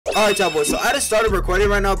Alright, y'all boys, so I just started recording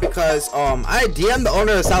right now because I DM'd the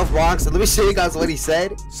owner of South Bronx, and let me show you guys what he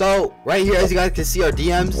said. So right here, as you guys can see, our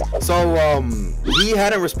DMs. So he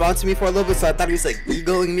hadn't responded to me for a little bit, so I thought he was like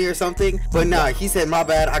egoing me or something, but nah, he said, my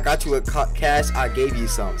bad, I got you a cash, I gave you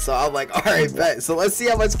some. So I'm like, alright, bet. So let's see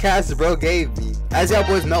how much cash bro gave me. As y'all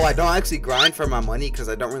boys know, I don't actually grind for my money because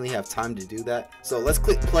I don't really have time to do that. So let's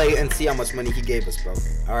click play and see how much money he gave us, bro.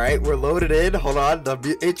 Alright, we're loaded in. Hold on,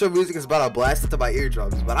 the intro music is about to blast into my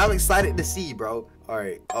eardrums, but I'm excited to see, bro.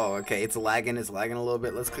 Alright. Oh, okay. It's lagging a little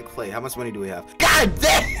bit. Let's click play. How much money do we have? God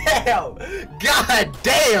damn! God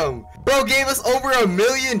damn! Bro gave us over $1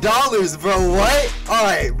 million, bro. What?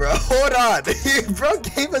 Alright, bro. Hold on. Bro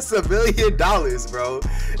gave us $1 million, bro.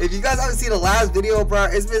 If you guys haven't seen the last video, bro,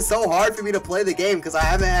 it's been so hard for me to play the game because I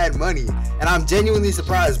haven't had money. And I'm genuinely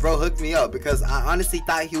surprised bro hooked me up because I honestly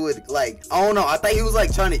thought he would, like, I don't know. I thought he was,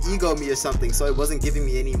 like, trying to ego me or something, so he wasn't giving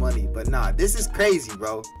me any money. But nah, this is crazy,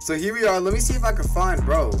 bro. So here we are. Let me see if I can find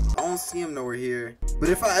bro. I don't see him nowhere here. But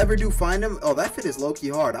if I ever do find him, oh, that fit is low-key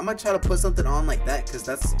hard. I might try to put something on like that because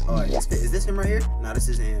that's his fit. Is this him right here? Nah, this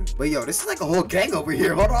isn't him. But yo, this is like a whole gang over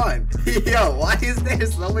here. Hold on. Yo, why is there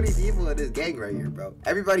so many people in this gang right here, bro?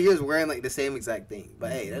 Everybody here is wearing like the same exact thing.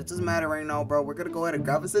 But hey, that doesn't matter right now, bro. We're gonna go ahead and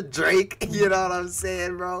grab us a drink. You know what I'm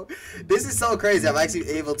saying, bro? This is so crazy. I'm actually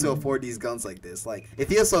able to afford these guns like this. Like, it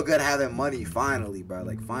feels so good having money finally, bro.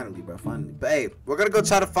 Like, finally, bro. Finally. But hey, we're gonna go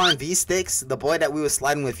try to find V-Sticks, the boy that we was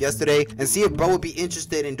sliding with yesterday, and see if bro would be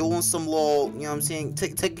interested in doing some little, you know what I'm saying,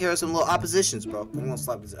 take care of some little oppositions, bro. I'm gonna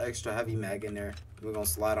slap this extra heavy mag in there. We're gonna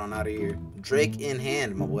slide on out of here. Drake in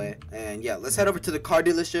hand, my boy. And yeah, let's head over to the car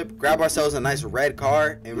dealership, grab ourselves a nice red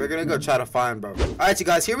car, and we're gonna go try to find bro. Alright, you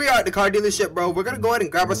guys, here we are at the car dealership, bro. We're gonna go ahead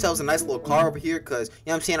and grab ourselves a nice little car over here because, you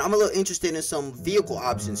know what I'm saying, I'm a little interested in some vehicle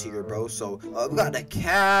options here, bro. So we got the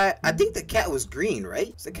cat. I think the cat was green,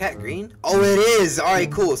 right? Is the cat green? Oh, it is.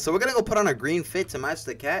 Alright, cool. So we're gonna go put on a green fit to match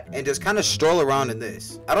the cat and just kind of stroll around in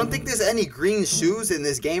this. I don't think there's any green shoes in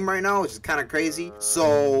this game right now, which is kind of crazy.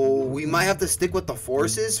 So we might have to stick with the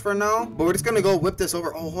forces for now, but we're just gonna go whip this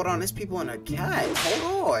over. Oh, hold on, there's people in a cat.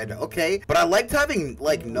 Hold on. Okay, but I liked having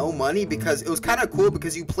like no money because it was kind of cool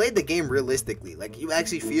because you played the game realistically. Like, you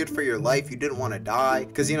actually feared for your life. You didn't want to die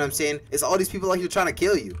because, you know what I'm saying, it's all these people like you're trying to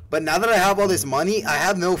kill you. But now that I have all this money, I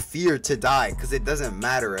have no fear to die because it doesn't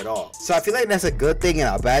matter at all. So I feel like that's a good thing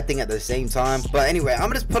and a bad thing at the same time. But anyway, I'm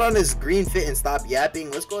gonna just put on this green fit and stop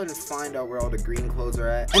yapping. Let's go ahead and find out where all the green clothes are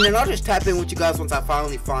at, and then I'll just tap in with you guys once I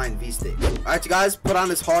finally find V-Sticks. All right, you guys, put on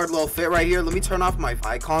this hard little fit right here. Let me turn off my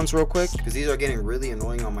icons real quick because these are getting really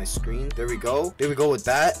annoying on my screen. There we go. There we go with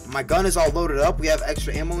that. My gun is all loaded up. We have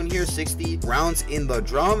extra ammo in here, 60 rounds in the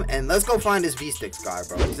drum, and let's go find this V-Sticks guy,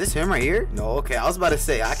 bro. Is this him right here? No. Okay, I was about to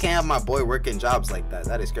say, I can't have my boy working jobs like that.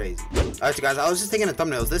 That is crazy. All right, you guys, I was just taking a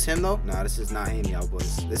thumbnail. Is this him though? Nah, this is not him, y'all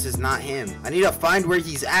boys. This is not him. I need to find where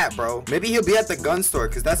he's at, bro. Maybe he'll be at the gun store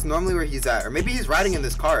because that's normally where he's at, or maybe he's riding in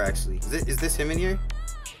this car actually. Is this him in here?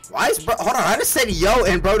 Why is bro? Hold on, I just said yo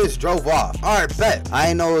and bro just drove off. All right, bet. I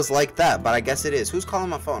didn't know it was like that, but I guess it is. Who's calling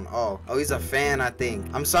my phone? Oh, he's a fan, I think.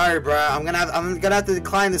 I'm sorry, bro. I'm gonna have to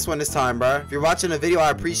decline this one this time, bro. If you're watching the video, I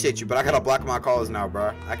appreciate you, but I gotta block my calls now,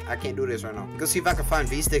 bro. I can't do this right now. Go see if I can find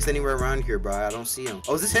V-Sticks anywhere around here, bro. I don't see him.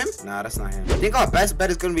 Oh, is this him? Nah, that's not him. I think our best bet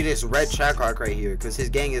is gonna be this red Trackhawk right here, because his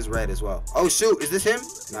gang is red as well. Oh shoot, is this him?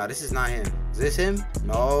 Nah, this is not him. Is this him?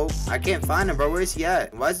 No, I can't find him, bro. Where is he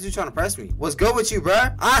at? Why is this dude trying to press me? What's good with you, bro?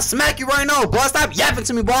 I smack you right now, boy. Stop yapping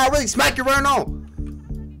to me, boy. I really smack you right now.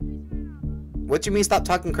 What you mean stop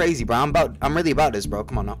talking crazy, bro? I'm really about this, bro.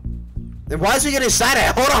 Come on now. Then why is he getting shot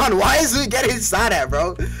at? Hold on, why is he getting shot at,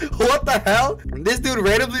 bro? What the hell? This dude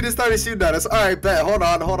randomly just started shooting at us. All right, bet. Hold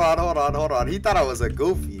on. He thought I was a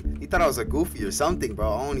goofy. He thought I was a goofy or something,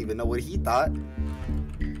 bro. I don't even know what he thought.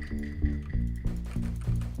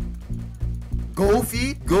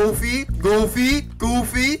 Goofy.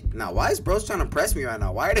 Now, why is bros trying to press me right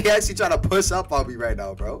now? Why are they actually trying to push up on me right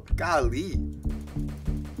now, bro? Golly.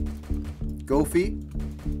 Goofy.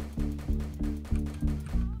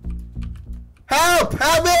 Help!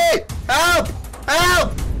 Help me! Help!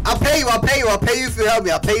 I'll pay you if you help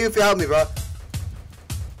me, bro.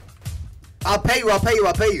 I'll pay you.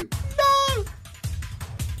 No!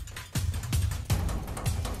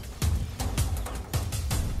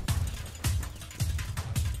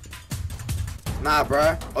 Nah,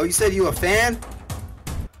 bro. Oh, you said you a fan?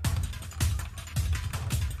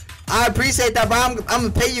 I appreciate that, bro. I'm gonna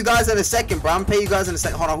pay you guys in a second, bro.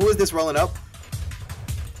 Hold on, who is this rolling up?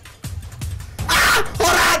 Ah!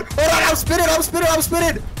 Hold on, I'm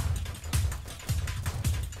spinning.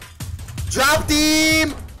 Drop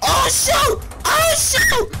team. Oh, shoot.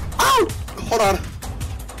 Oh, hold on.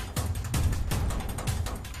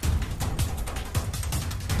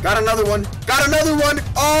 Got another one. Got another one.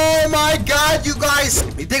 Oh my God, you guys.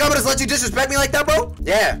 You think I'm gonna let you disrespect me like that, bro?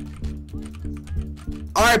 Yeah.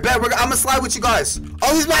 All right, bet. I'm gonna slide with you guys.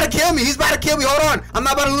 Oh, he's about to kill me. He's about to kill me. Hold on. I'm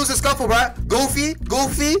not about to lose the scuffle, bro. Goofy.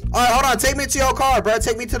 Goofy. All right, hold on. Take me to your car, bro.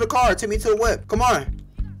 Take me to the car. Take me to the whip. Come on.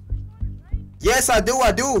 Yes, I do. All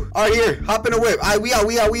right, here. Hop in the whip. All right, we out.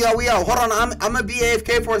 Hold on. I'm gonna be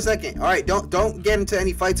AFK for a second. All right, don't get into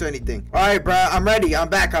any fights or anything. All right, bro. I'm ready. I'm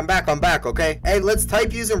back. Okay. Hey, let's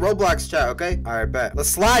type using Roblox chat. Okay. All right, bet. Let's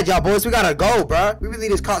slide, y'all boys. We gotta go, bro. We really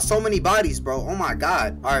just caught so many bodies, bro. Oh my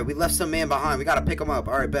God. All right, we left some man behind. We gotta pick him up.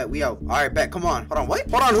 All right, bet. We out. All right, bet. Come on. Hold on. What?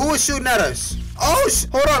 Hold on. Who was shooting at us? Oh,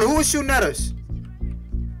 hold on. Who was shooting at us?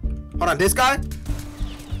 Hold on. This guy?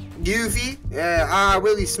 Goofy? Yeah, I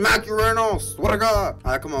really smack you right now. Swear to God.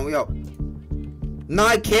 Alright, come on, we out. No,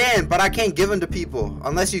 I can, but I can't give them to people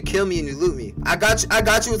unless you kill me and you loot me. I got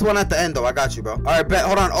you with one at the end though. I got you, bro. Alright, bet.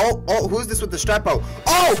 Hold on. Oh, who's this with the strap out?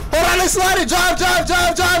 Oh, hold on, let's slide it. Drive.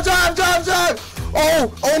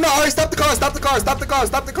 Oh no, alright, stop the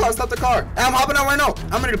car. I'm hopping out right now.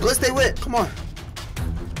 I'm ready to blitz they whip. Come on.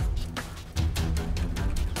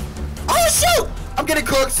 Oh shoot! I'm getting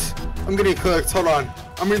cooked. Hold on.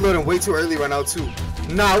 I'm reloading way too early right now, too.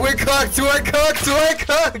 Nah, we're cooked. This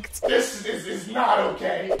is not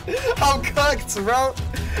okay. I'm cooked, bro.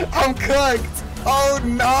 Oh,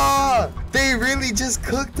 no. They really just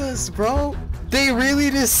cooked us, bro. They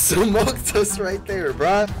really just smoked us right there,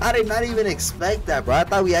 bro. I did not even expect that, bro. I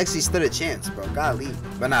thought we actually stood a chance, bro. Golly.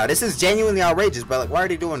 But nah, this is genuinely outrageous, bro. Like, why are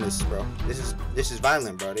they doing this, bro? This is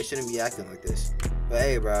violent, bro. They shouldn't be acting like this. But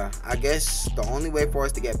hey, bro, I guess the only way for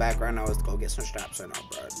us to get back right now is to go get some straps right now,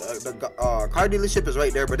 bro. The car dealership is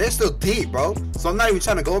right there, but they're still deep, bro. So I'm not even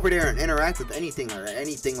trying to go over there and interact with anything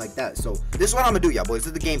like that. So this is what I'm gonna do, y'all boys. This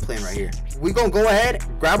is the game plan right here. We gonna go ahead,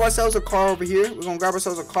 grab ourselves a car over here. We're gonna grab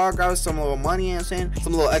ourselves a car, grab some little money, you know what I'm saying?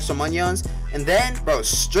 Some little extra monions. And then, bro,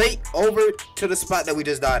 straight over to the spot that we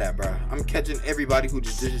just died at, bro. I'm catching everybody who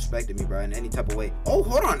just disrespected me, bro, in any type of way. Oh,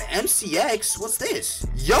 hold on, MCX, what's this?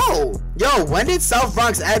 Yo, when did South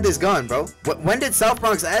Bronx add this gun, bro? When did South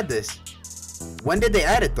Bronx add this? When did they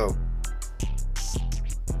add it, though?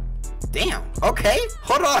 Damn, okay,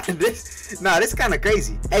 hold on. This is kind of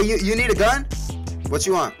crazy. Hey, you need a gun? What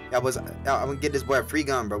you want? I'm gonna get this boy a free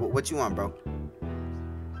gun, bro. What you want, bro?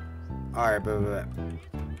 All right, bro.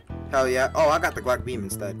 Hell yeah. Oh, I got the Glock beam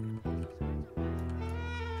instead.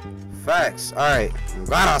 Facts. All right.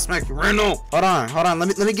 God, I'll smack you right now. Hold on.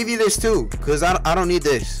 Let me give you this too, cause I don't need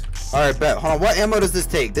this. All right, bet. Hold on. What ammo does this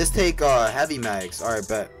take? This take heavy mags. All right,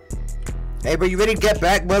 bet. Hey, bro, you ready to get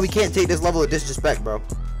back, bro? We can't take this level of disrespect, bro.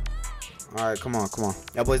 All right, come on.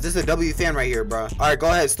 Yeah, boys, this is a W fan right here, bro. All right, go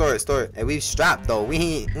ahead, store it. Hey, we strapped though. We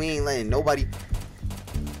ain't letting nobody.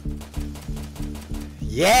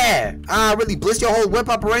 Yeah, I really bliss your whole whip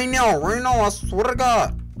up right now. I swear to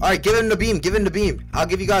God. All right, give him the beam. I'll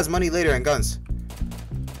give you guys money later and guns.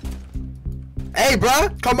 Hey, bro,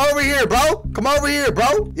 come over here, bro.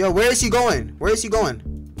 Yo, where is he going?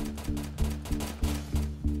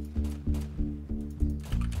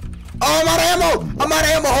 Oh, I'm out of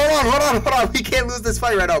ammo. Hold on. We can't lose this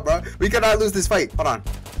fight right now, bro. We cannot lose this fight. Hold on.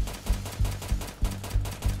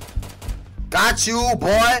 Got you,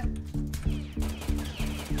 boy.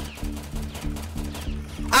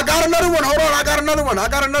 I got another one. Hold on. I got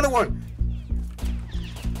another one.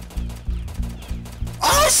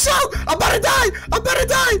 Oh, shoot. I'm about to die.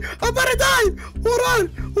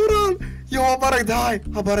 Hold on. Yo, I'm about to die.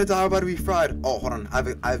 I'm about to be fried. Oh, hold on. I have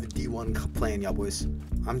a D1 plane, y'all boys.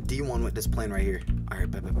 I'm D1 with this plane right here. All right,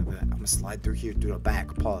 bet. I'm gonna slide through here, through the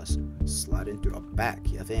back. Pause. Slide in through the back.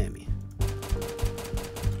 You feel me?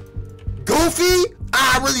 Goofy!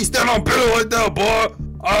 I really stand on pillow like that, boy.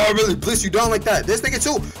 I really bliss you down like that. This nigga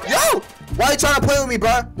too. Yo! Why you trying to play with me,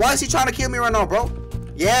 bro? Why is he trying to kill me right now, bro?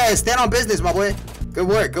 Yeah, stand on business, my boy. Good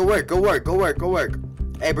work.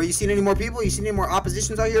 Hey, bro, you seen any more people? You seen any more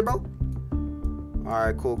oppositions out here, bro? All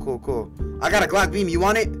right, cool. I got a Glock beam. You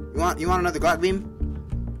want it? You want another Glock beam?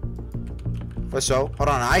 For sure. Hold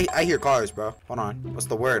on. I hear cars, bro. Hold on. What's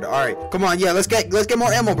the word? All right. Come on. Yeah, let's get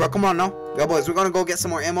more ammo, bro. Come on now. Yo, boys, we're gonna go get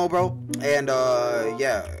some more ammo, bro. And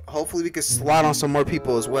yeah, hopefully we can slide on some more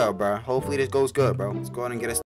people as well, bro. Hopefully this goes good, bro. Let's go ahead and get us.